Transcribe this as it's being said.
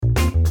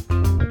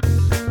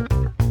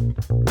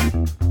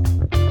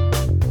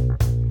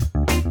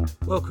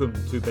Welcome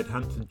to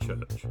Bedhampton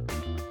Church.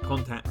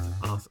 Contact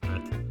us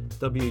at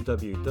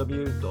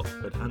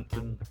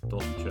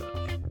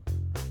www.bedhampton.church.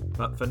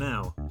 But for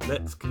now,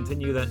 let's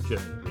continue that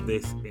journey with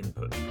this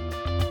input.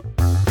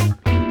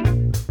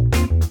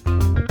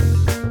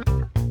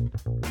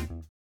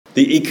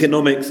 The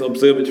Economics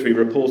Observatory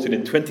reported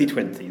in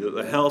 2020 that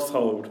the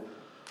household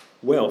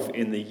wealth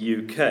in the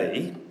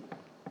UK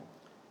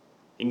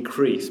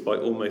increased by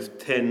almost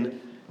 £10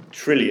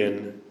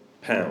 trillion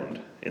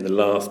in the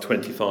last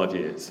 25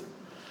 years.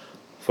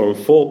 From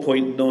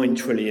 4.9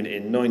 trillion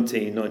in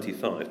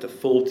 1995 to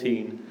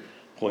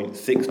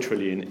 14.6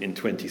 trillion in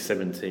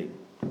 2017.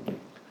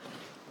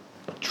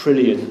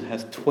 Trillion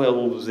has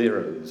 12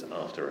 zeros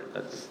after it.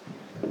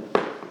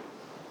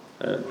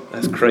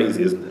 That's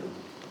crazy, isn't it?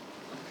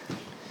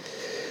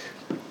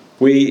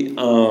 We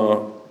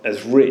are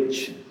as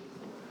rich,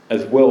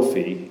 as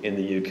wealthy in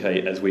the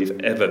UK as we've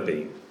ever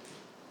been.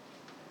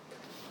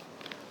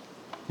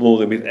 More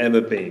than we've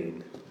ever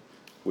been,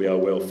 we are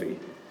wealthy.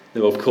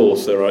 Now, of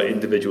course, there are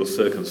individual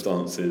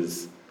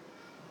circumstances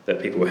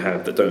that people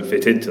have that don't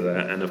fit into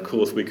that, and of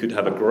course we could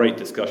have a great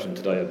discussion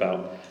today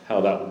about how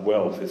that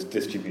wealth is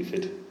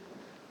distributed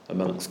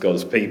amongst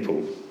God's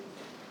people.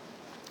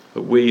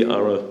 But we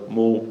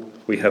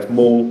have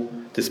more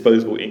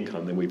disposable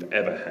income than we've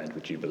ever had,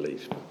 would you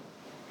believe?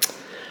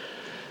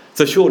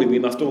 So surely we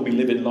must all be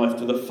living life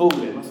to the full,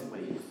 mustn't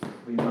we?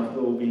 We must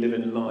all be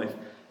living life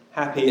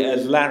happy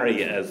as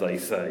Larry, as they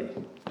say.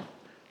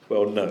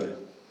 Well, no.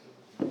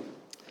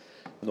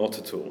 Not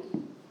at all.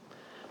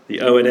 The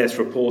ONS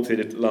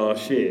reported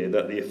last year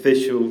that the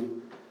official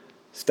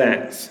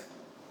stats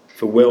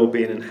for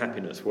well-being and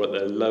happiness were at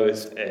their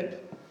lowest ebb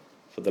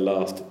for the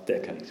last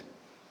decade.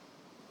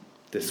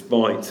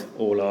 Despite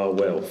all our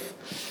wealth,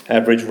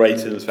 average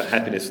ratings for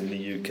happiness in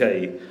the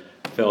UK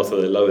fell to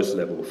the lowest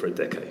level for a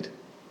decade.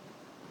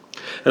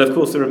 And of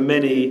course, there are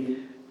many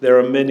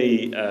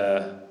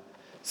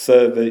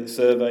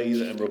surveys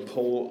and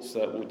reports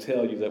that will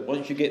tell you that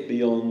once you get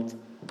beyond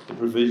the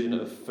provision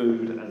of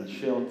food and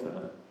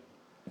shelter,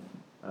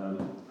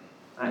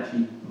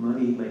 actually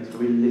money makes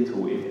very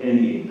little, if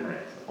any,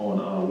 impact on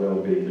our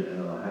well-being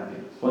and our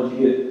happiness. Once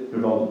you get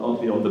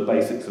beyond the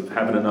basics of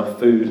having enough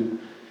food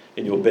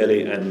in your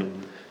belly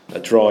and a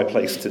dry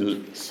place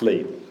to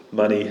sleep,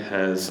 money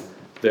has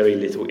very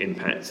little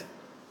impact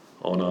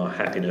on our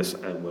happiness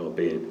and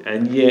well-being.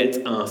 And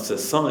yet our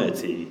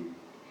society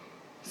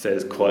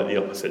says quite the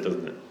opposite,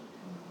 doesn't it?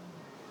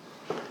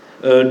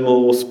 Earn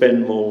more,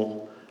 spend more,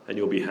 and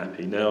you'll be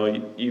happy. Now,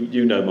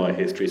 you know my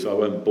history, so I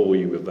won't bore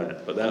you with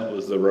that, but that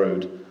was the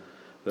road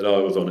that I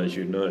was on, as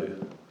you know.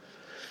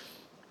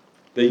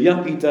 The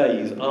yuppie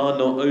days are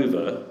not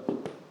over.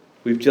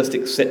 We've just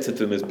accepted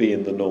them as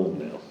being the norm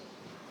now.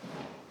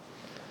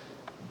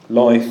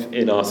 Life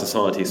in our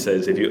society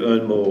says if you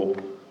earn more,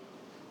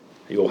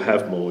 you'll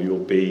have more, you'll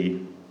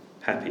be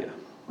happier.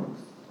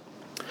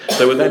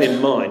 So with that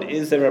in mind,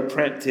 is there a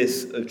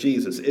practice of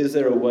Jesus? Is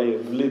there a way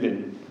of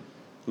living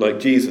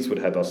like Jesus would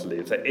have us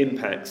live that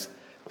impacts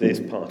this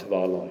part of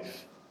our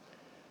life?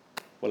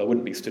 Well, I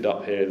wouldn't be stood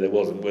up here if there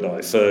wasn't, would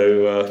I?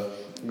 So,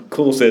 of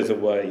course there's a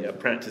way, a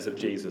practice of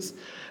Jesus.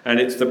 And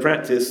it's the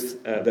practice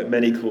that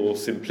many call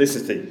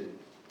simplicity.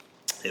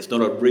 It's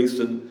not a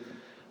recent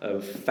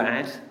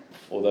fad,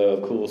 although,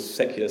 of course,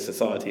 secular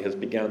society has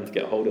begun to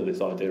get hold of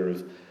this idea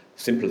of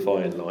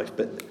simplifying life.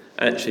 But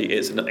actually,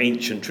 it's an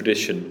ancient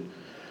tradition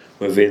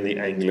within the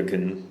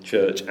Anglican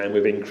Church and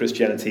within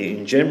Christianity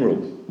in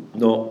general,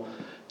 not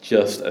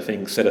just a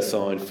thing set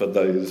aside for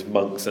those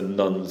monks and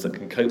nuns that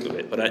can cope with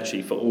it, but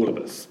actually for all of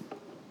us.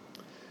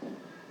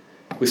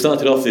 We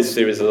started off this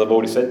series, as I've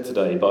already said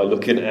today, by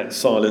looking at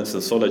silence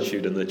and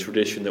solitude and the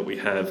tradition that we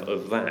have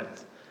of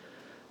that.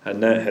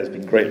 And that has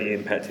been greatly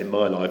impacting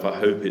my life. I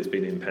hope it's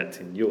been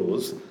impacting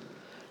yours.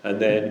 And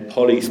then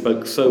Polly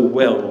spoke so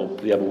well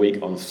the other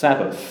week on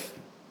Sabbath.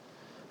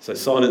 So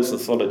silence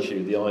and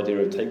solitude, the idea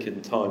of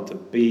taking time to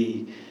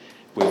be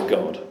with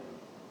God,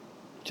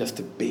 just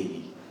to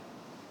be.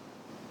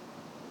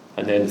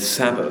 And then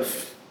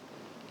Sabbath,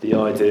 the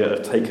idea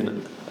of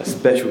taking a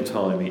special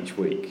time each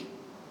week,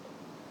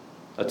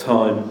 a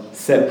time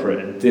separate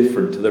and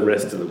different to the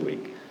rest of the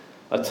week,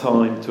 a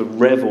time to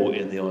revel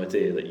in the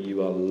idea that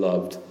you are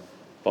loved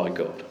by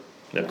God.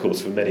 Now, of course,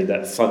 for many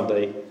that's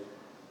Sunday,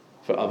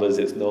 for others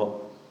it's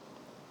not.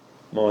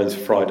 Mine's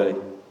Friday.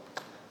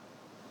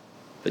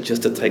 But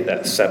just to take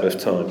that Sabbath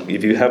time.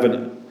 If you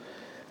haven't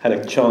had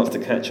a chance to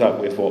catch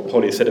up with what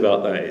Polly said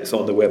about that, it's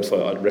on the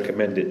website. I'd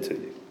recommend it to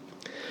you.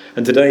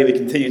 And today we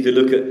continue to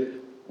look at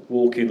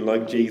walking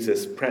like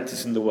Jesus,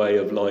 practicing the way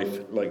of life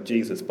like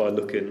Jesus by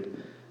looking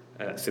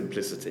at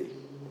simplicity.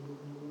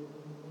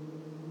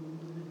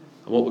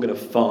 And what we're going to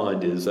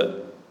find is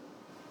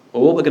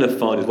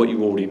what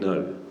you already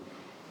know.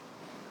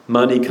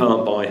 Money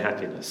can't buy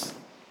happiness,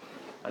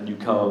 and you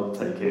can't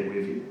take it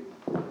with you.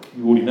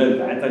 You already know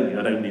that, don't you?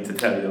 I don't need to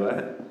tell you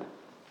that.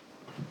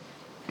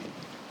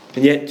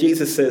 And yet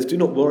Jesus says, do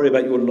not worry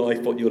about your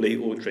life, what you'll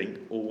eat or drink,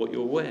 or what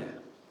you'll wear.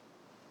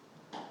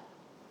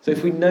 So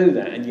if we know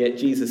that, and yet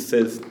Jesus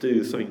says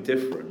do something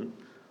different,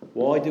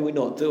 Why do we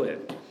not do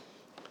it?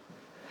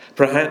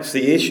 Perhaps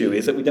the issue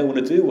is that we don't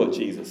want to do what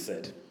Jesus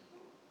said.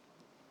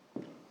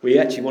 We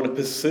actually want to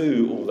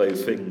pursue all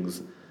those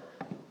things.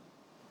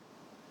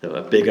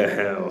 A bigger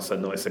house, a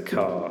nicer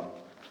car.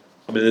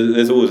 I mean,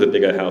 there's always a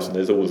bigger house and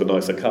there's always a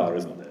nicer car,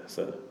 isn't there?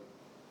 So,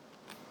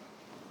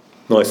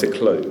 nicer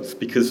clothes.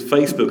 Because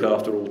Facebook,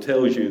 after all,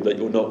 tells you that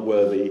you're not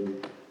worthy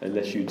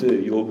unless you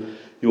do.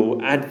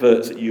 Your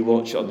adverts that you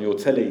watch on your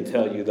telly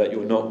tell you that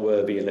you're not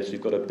worthy unless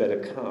you've got a better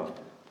car.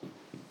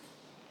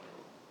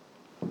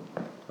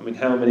 I mean,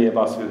 how many of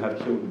us who have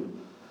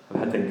children have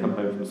had them come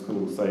home from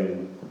school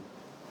saying,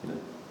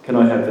 can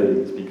I have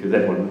these? Because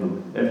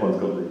everyone's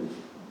got these.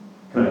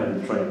 Can I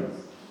have the trainers?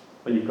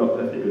 Well, you've got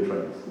perfectly good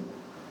trainers.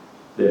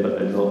 But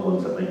they're not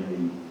ones that make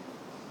me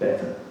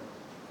better.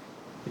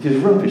 Which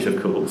is rubbish,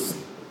 of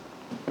course.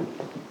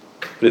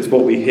 But it's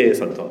what we hear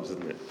sometimes,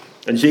 isn't it?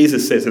 And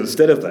Jesus says,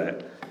 instead of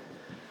that,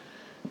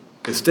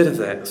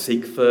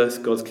 seek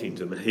first God's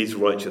kingdom and his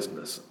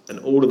righteousness, and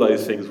all of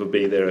those things will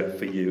be there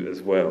for you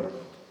as well.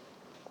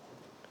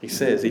 He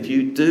says, if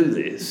you do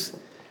this,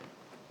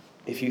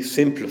 if you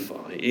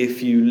simplify,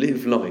 if you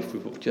live life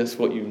with just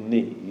what you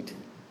need,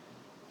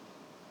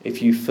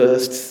 if you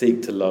first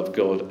seek to love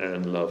God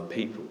and love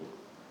people,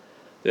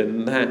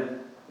 then that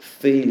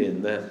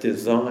feeling, that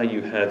desire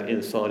you have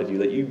inside of you,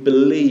 that you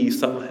believe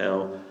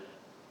somehow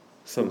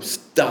some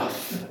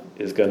stuff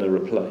is going to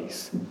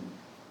replace,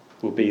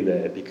 will be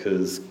there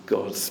because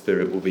God's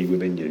Spirit will be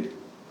within you.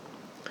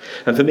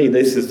 And for me,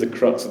 this is the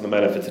crux of the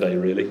matter for today,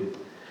 really.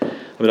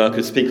 I mean, I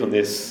could speak on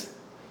this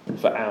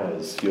for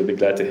hours. You'll be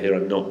glad to hear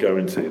I'm not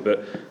going to.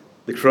 But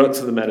the crux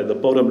of the matter, the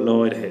bottom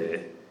line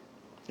here,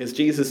 is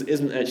Jesus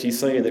isn't actually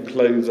saying that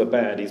clothes are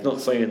bad. He's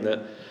not saying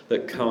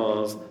that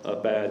cars are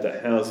bad,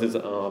 that houses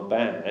are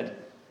bad.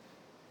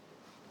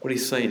 What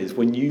he's saying is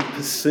when you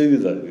pursue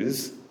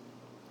those,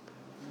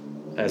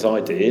 as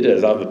I did,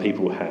 as other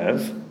people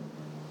have,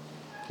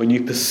 when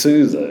you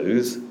pursue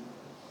those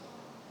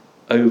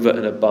over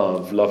and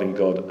above loving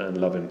God and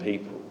loving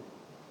people,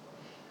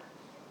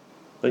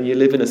 then you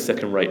live in a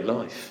second-rate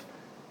life.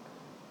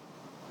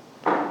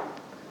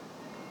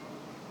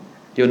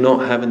 You're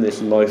not having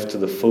this life to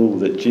the full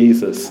that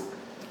Jesus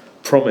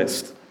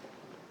promised.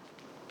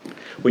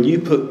 When you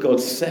put God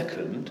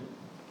second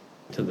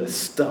to the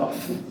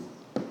stuff,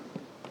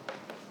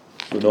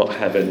 you're not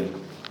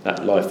having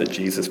that life that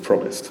Jesus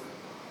promised.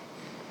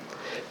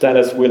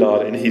 Dallas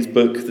Willard, in his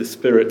book, The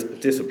Spirit of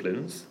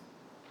Disciplines,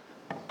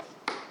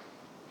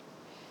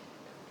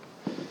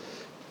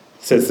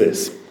 says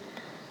this: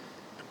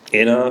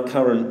 in our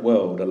current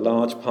world, a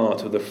large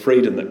part of the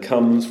freedom that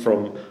comes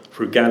from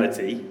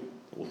frugality,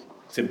 or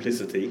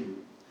simplicity,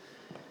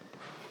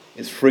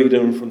 is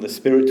freedom from the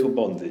spiritual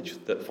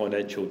bondage that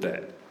financial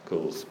debt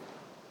causes.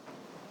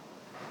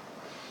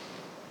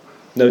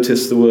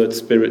 Notice the word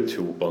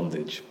spiritual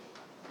bondage.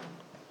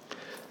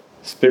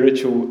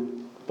 Spiritual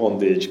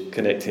bondage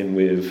connecting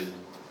with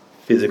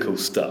physical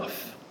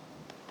stuff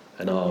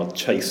and our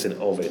chasing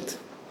of it.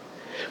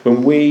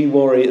 When we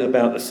worry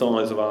about the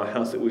size of our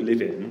house that we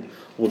live in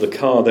or the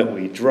car that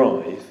we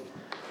drive,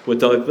 we're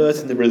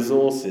diverting the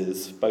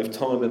resources, both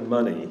time and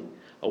money,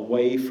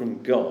 away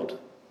from God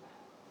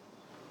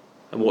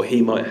and what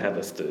he might have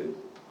us do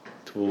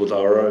towards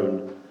our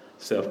own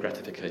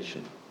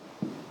self-gratification.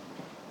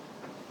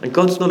 And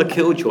God's not a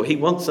killjoy. He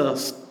wants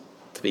us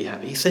to be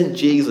happy. He sent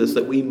Jesus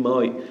that we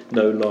might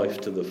know life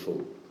to the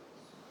full.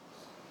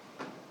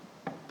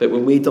 But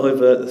when we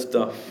divert the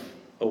stuff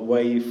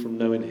away from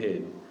knowing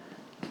him,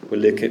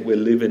 we're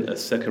living a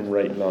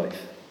second-rate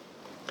life.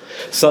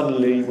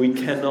 Suddenly, we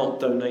cannot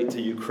donate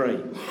to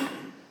Ukraine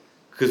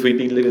because we've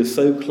been living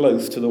so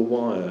close to the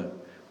wire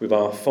with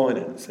our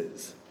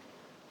finances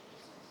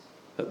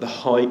that the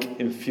hike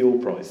in fuel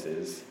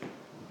prices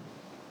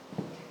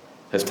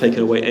has taken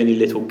away any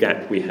little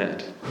gap we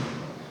had.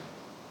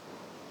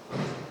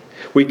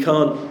 We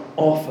can't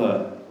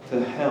offer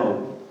to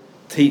help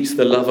teach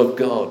the love of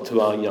God to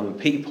our young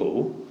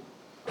people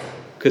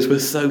because we're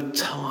so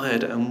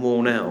tired and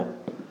worn out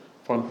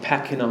from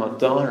packing our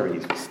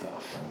diaries with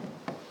stuff,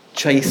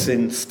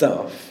 chasing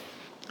stuff,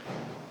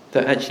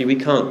 that actually we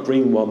can't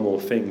bring one more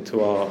thing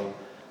to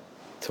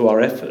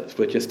our efforts.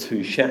 We're just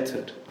too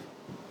shattered.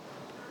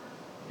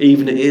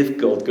 Even if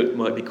God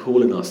might be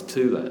calling us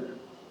to that.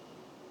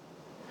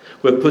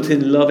 We're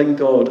putting loving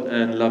God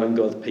and loving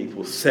God's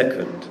people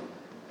second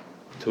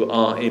to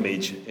our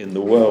image in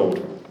the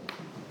world.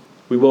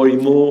 We worry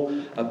more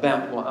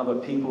about what other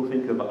people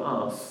think of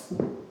us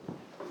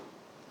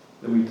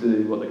than we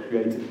do what the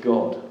created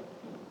God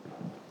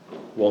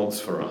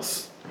wants for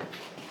us.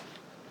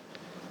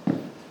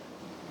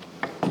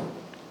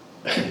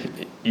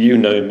 You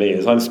know me,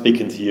 as I'm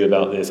speaking to you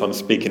about this, I'm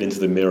speaking into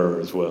the mirror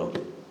as well.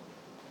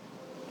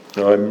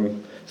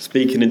 I'm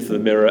speaking into the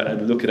mirror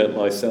and looking at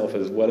myself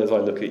as well as I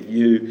look at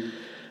you,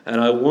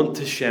 and I want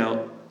to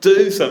shout,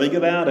 do something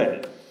about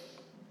it,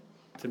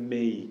 to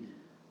me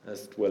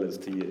as well as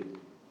to you.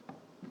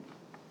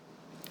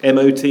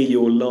 MOT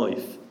your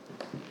life.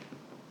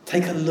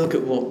 Take a look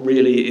at what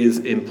really is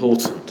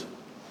important.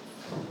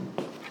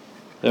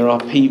 There are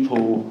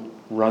people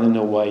running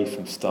away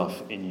from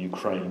stuff in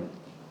Ukraine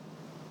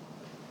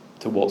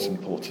to what's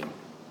important.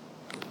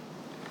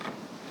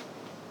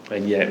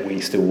 And yet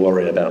we still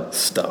worry about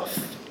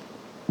stuff.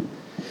 A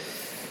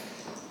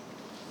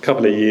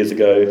couple of years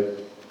ago,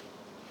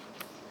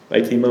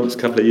 18 months, a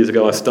couple of years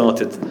ago, I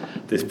started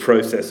this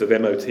process of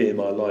MOT in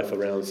my life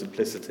around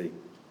simplicity.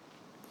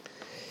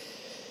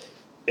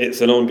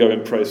 It's an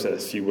ongoing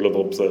process, you will have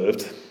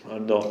observed.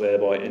 I'm not there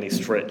by any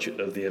stretch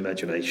of the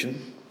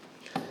imagination.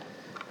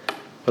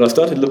 But I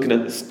started looking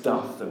at the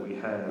stuff that we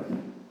have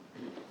and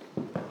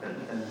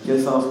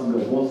just asking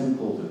God, what's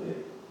important here?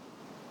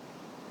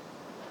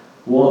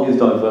 What is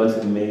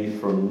diverting me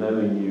from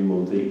knowing you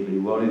more deeply?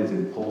 What is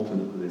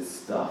important with this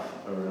stuff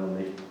around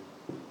me?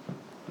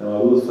 Now, I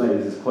will say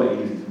this is quite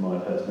easy for my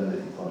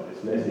personality type.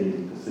 It's less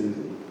easy for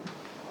Susie.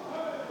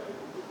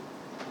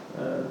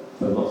 So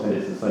I'm not saying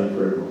it's the same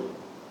for everyone.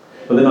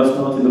 But then I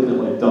started looking at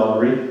my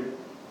diary.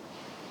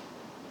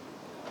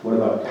 What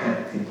have I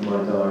packed into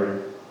my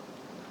diary?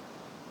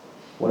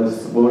 What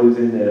is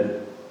in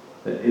there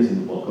that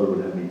isn't what God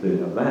would have me do?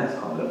 Now that's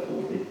harder for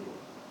me.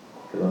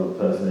 Because I'm a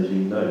person, as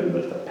you know, who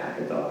loves to pack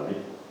a diary.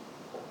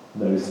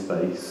 No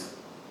space.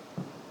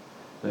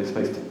 No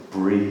space to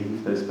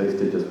breathe. No space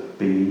to just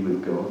be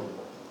with God.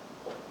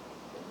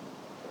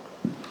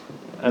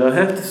 And I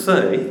have to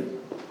say,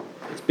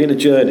 it's been a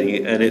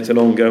journey, and it's an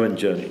ongoing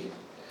journey.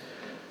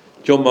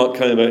 John Mark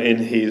Comer, in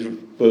his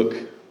book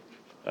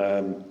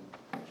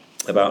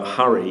about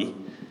hurry,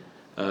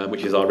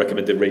 which is our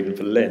recommended reading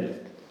for Lent,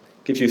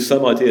 gives you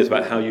some ideas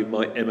about how you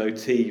might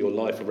MOT your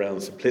life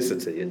around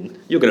simplicity. And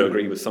you're going to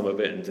agree with some of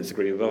it and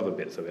disagree with other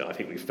bits of it, I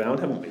think we've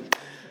found, haven't we?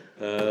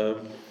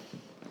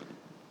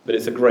 But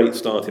it's a great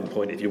starting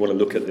point if you want to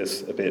look at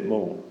this a bit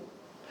more.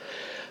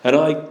 And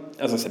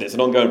as I said, it's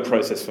an ongoing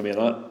process for me,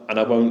 and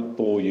I won't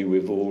bore you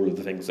with all of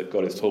the things that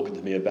God is talking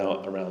to me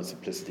about around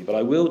simplicity, but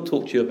I will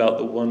talk to you about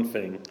the one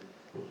thing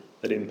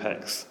that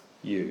impacts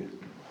you.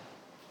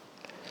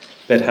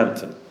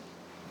 Bedhampton.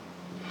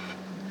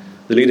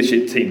 The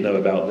leadership team know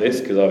about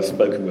this because I've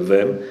spoken with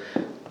them,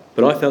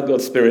 but I felt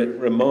God's Spirit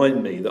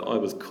remind me that I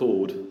was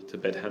called to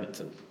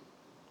Bedhampton.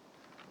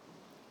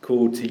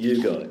 Called to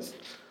you guys.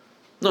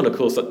 Not, of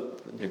course,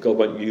 that God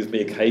won't use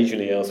me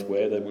occasionally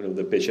elsewhere, then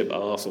the bishop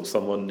asks or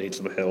someone needs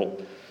some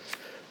help.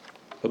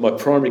 But my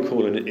primary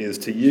calling is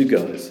to you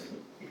guys.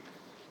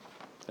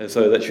 And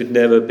so that should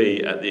never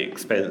be at the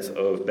expense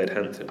of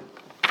Bedhampton.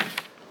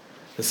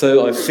 And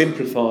so I've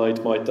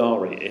simplified my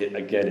diary.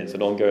 Again, it's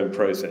an ongoing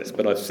process,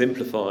 but I've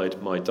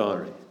simplified my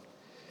diary.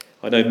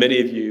 I know many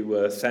of you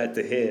were sad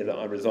to hear that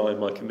I resigned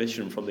my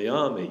commission from the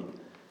army.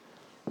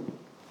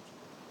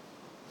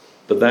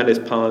 But that is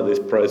part of this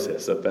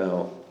process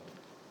about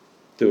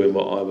doing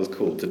what I was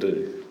called to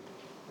do.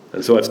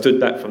 And so I've stood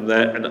back from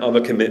that and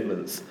other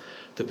commitments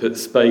to put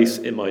space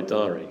in my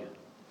diary.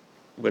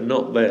 We're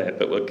not there,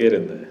 but we're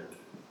getting there.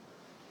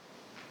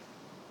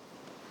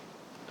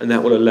 And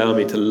that will allow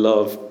me to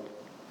love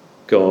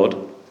God,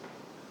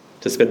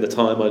 to spend the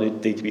time I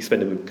need to be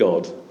spending with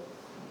God,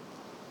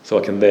 so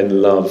I can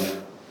then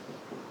love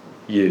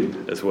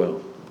you as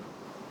well.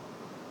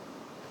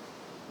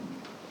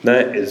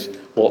 That is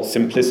what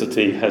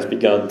simplicity has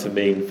begun to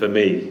mean for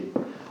me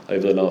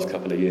over the last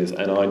couple of years,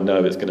 and I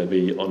know it's going to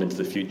be on into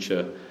the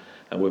future.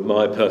 And with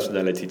my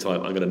personality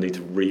type, I'm going to need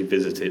to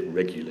revisit it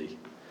regularly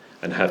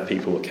and have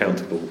people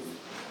accountable,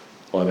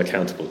 I'm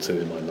accountable to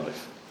in my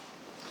life.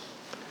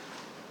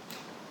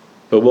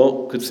 But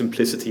what could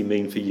simplicity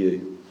mean for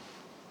you?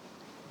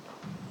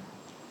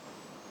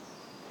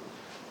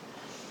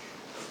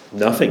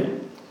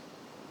 Nothing.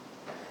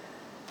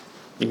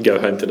 You can go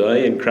home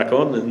today and crack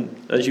on and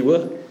as you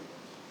were.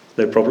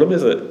 No problem,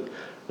 is it?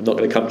 I'm not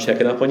going to come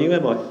checking up on you,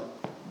 am I?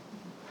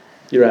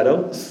 You're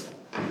adults.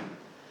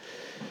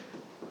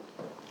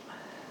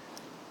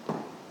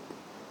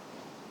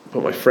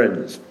 But my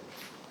friends,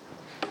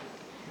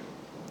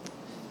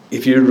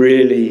 if you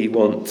really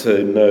want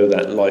to know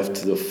that life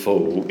to the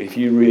full, if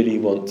you really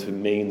want to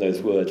mean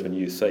those words when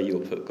you say you'll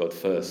put God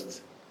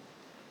first,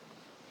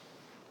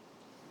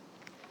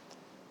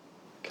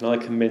 can I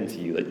commend to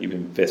you that you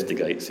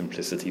investigate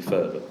simplicity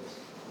further?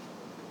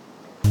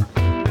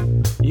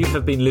 You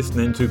have been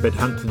listening to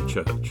Bedhampton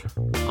Church.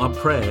 Our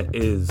prayer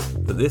is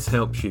that this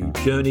helps you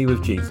journey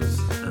with Jesus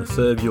and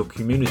serve your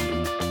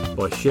community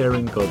by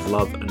sharing God's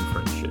love and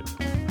friendship.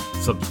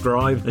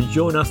 Subscribe and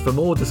join us for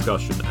more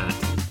discussion at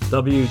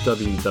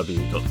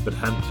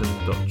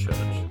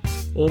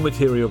www.bedhampton.church. All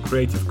material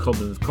Creative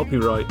Commons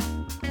copyright.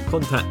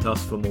 Contact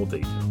us for more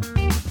details.